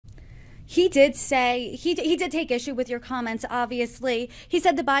He did say, he did take issue with your comments, obviously. He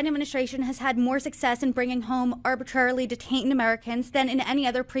said the Biden administration has had more success in bringing home arbitrarily detained Americans than in any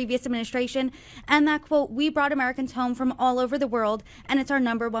other previous administration. And that, quote, we brought Americans home from all over the world, and it's our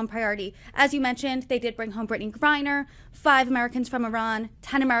number one priority. As you mentioned, they did bring home Brittany Griner, 5 Americans from Iran,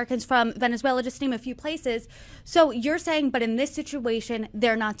 10 Americans from Venezuela, just to name a few places. So you're saying, but in this situation,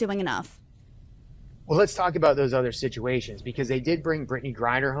 they're not doing enough. Well, let's talk about those other situations, because they did bring Brittany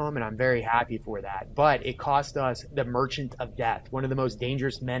Griner home, and I'm very happy for that. But it cost us the merchant of death, one of the most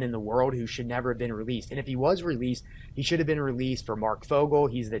dangerous men in the world who should never have been released. And if he was released, he should have been released for Mark Fogel.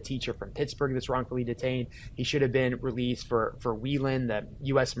 He's the teacher from Pittsburgh that's wrongfully detained. He should have been released for Whelan, the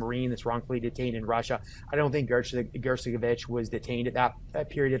U.S. Marine that's wrongfully detained in Russia. I don't think Gerskovich was detained at that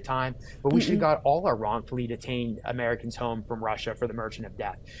period of time, but we should have got all our wrongfully detained Americans home from Russia for the merchant of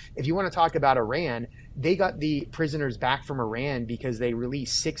death. If you want to talk about Iran, they got the prisoners back from Iran because they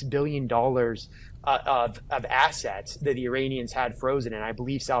released $6 billion of assets that the Iranians had frozen in, I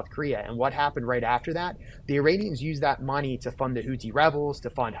believe, South Korea. And what happened right after that? The Iranians used that money to fund the Houthi rebels, to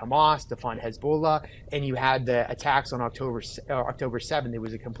fund Hamas, to fund Hezbollah, and you had the attacks on October 7th. It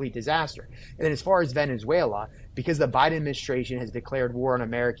was a complete disaster. And then as far as Venezuela, because the Biden administration has declared war on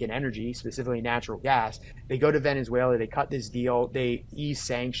American energy, specifically natural gas, they go to Venezuela, they cut this deal, they ease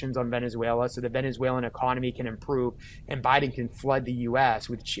sanctions on Venezuela so the Venezuelan economy can improve, and Biden can flood the U.S.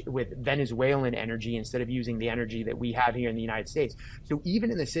 with Venezuelan energy instead of using the energy that we have here in the United States. So even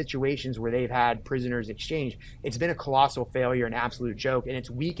in the situations where they've had prisoners exchanged, it's been a colossal failure, an absolute joke, and it's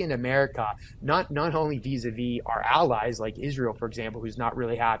weakened America, not only vis-a-vis our allies like Israel, for example, who's not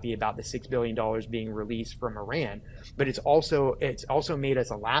really happy about the $6 billion being released from Iran, but it's also made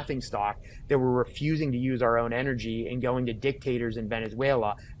us a laughingstock that we're refusing to use our own energy and going to dictators in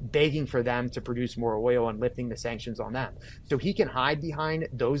Venezuela, begging for them to produce more oil and lifting the sanctions on them. So he can hide behind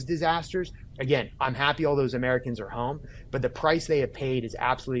those disasters. Again, I'm happy all those Americans are home, but the price they have paid is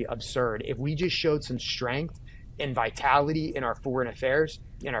absolutely absurd. If we just showed some strength and vitality in our foreign affairs,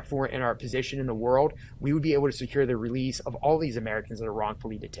 in our position in the world, we would be able to secure the release of all these Americans that are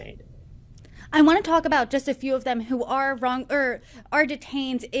wrongfully detained. I want to talk about just a few of them who are are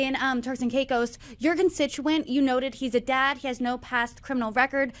detained in Turks and Caicos. Your constituent, you noted he's a dad. He has no past criminal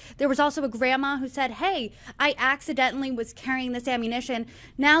record. There was also a grandma who said, hey, I accidentally was carrying this ammunition.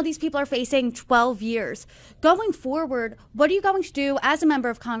 Now these people are facing 12 years. Going forward, what are you going to do as a member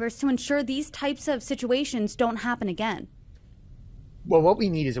of Congress to ensure these types of situations don't happen again? Well, what we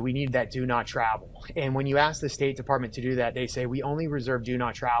need is that do not travel. And when you ask the State Department to do that, they say we only reserve do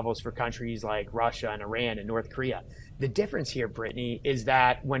not travels for countries like Russia and Iran and North Korea. The difference here, Brittany, is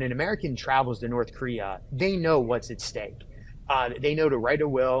that when an American travels to North Korea, they know what's at stake. They know to write a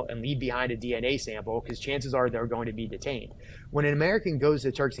will and leave behind a DNA sample because chances are they're going to be detained. When an American goes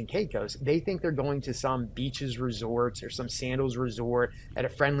to Turks and Caicos, they think they're going to some beaches resorts or some sandals resort at a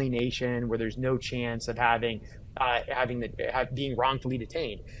friendly nation where there's no chance of being wrongfully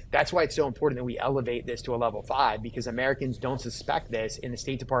detained. That's why it's so important that we elevate this to a level 5, because Americans don't suspect this and the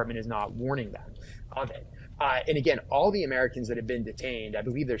State Department is not warning them of it. And again, all the Americans that have been detained, I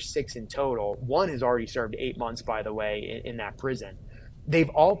believe there's 6 in total. One has already served 8 months, by the way, in that prison. They've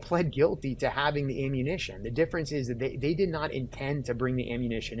all pled guilty to having the ammunition. The difference is that they did not intend to bring the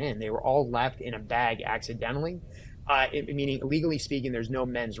ammunition in. They were all left in a bag accidentally. Meaning, legally speaking, there's no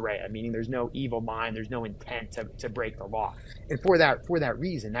mens rea, meaning there's no evil mind, there's no intent to break the law. And for that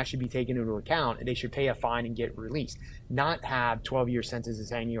reason, that should be taken into account, and they should pay a fine and get released, not have 12-year sentences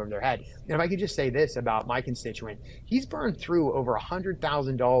hanging over their head. And if I could just say this about my constituent, he's burned through over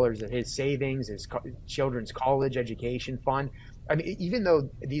 $100,000 of his savings, his children's college education fund. I mean, even though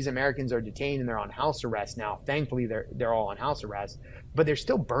these Americans are detained and they're on house arrest now, thankfully they're all on house arrest, but they're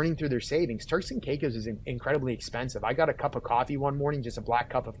still burning through their savings. Turks and Caicos is incredibly expensive. I got a cup of coffee one morning, just a black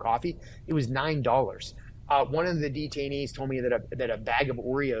cup of coffee. It was $9. One of the detainees told me that a bag of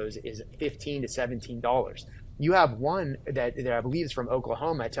Oreos is $15 to $17. You have one that I believe is from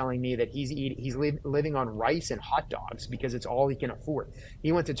Oklahoma telling me that he's living on rice and hot dogs because it's all he can afford.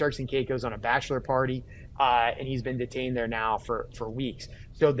 He went to Turks and Caicos on a bachelor party, and he's been detained there now for weeks.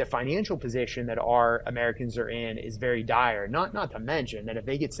 So the financial position that our Americans are in is very dire. Not to mention that if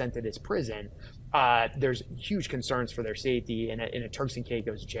they get sent to this prison, there's huge concerns for their safety in a Turks and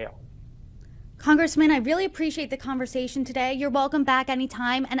Caicos jail. Congressman, I really appreciate the conversation today. You're welcome back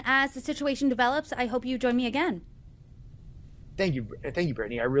anytime. And as the situation develops, I hope you join me again. Thank you,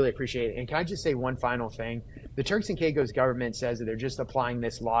 Brittany. I really appreciate it. And can I just say one final thing? The Turks and Caicos government says that they're just applying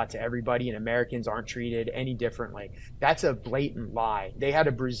this law to everybody and Americans aren't treated any differently. That's a blatant lie. They had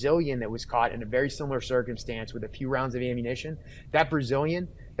a Brazilian that was caught in a very similar circumstance with a few rounds of ammunition. That Brazilian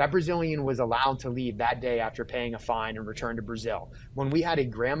That Brazilian was allowed to leave that day after paying a fine and return to Brazil. When we had a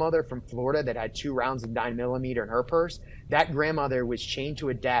grandmother from Florida that had 2 rounds of 9mm in her purse, that grandmother was chained to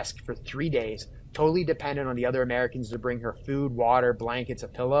a desk for 3 days, totally dependent on the other Americans to bring her food, water, blankets, a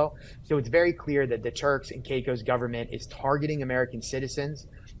pillow. So it's very clear that the Turks and Caicos government is targeting American citizens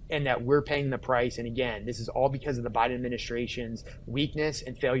and that we're paying the price. And again, this is all because of the Biden administration's weakness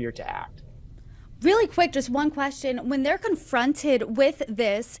and failure to act. Really quick, just one question. When they're confronted with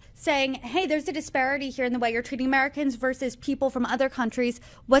this, saying, hey, there's a disparity here in the way you're treating Americans versus people from other countries,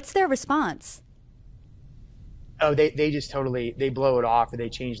 what's their response? Oh, they just totally, they blow it off or they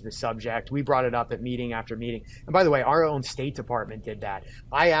change the subject. We brought it up at meeting after meeting. And by the way, our own State Department did that.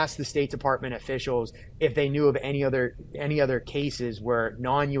 I asked the State Department officials if they knew of any other cases where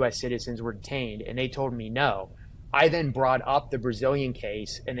non-US citizens were detained, and they told me no. I then brought up the Brazilian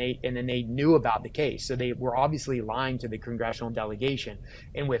case, and then they knew about the case. So they were obviously lying to the congressional delegation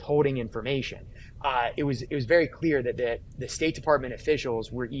and withholding information. It was very clear that the State Department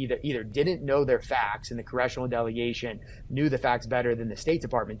officials were either didn't know their facts, and the congressional delegation knew the facts better than the State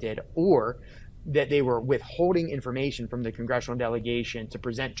Department did, or that they were withholding information from the congressional delegation to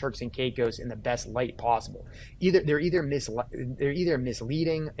present Turks and Caicos in the best light possible. They're either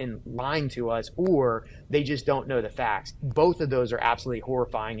misleading and lying to us, or they just don't know the facts. Both of those are absolutely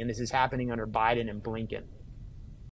horrifying, and this is happening under Biden and Blinken.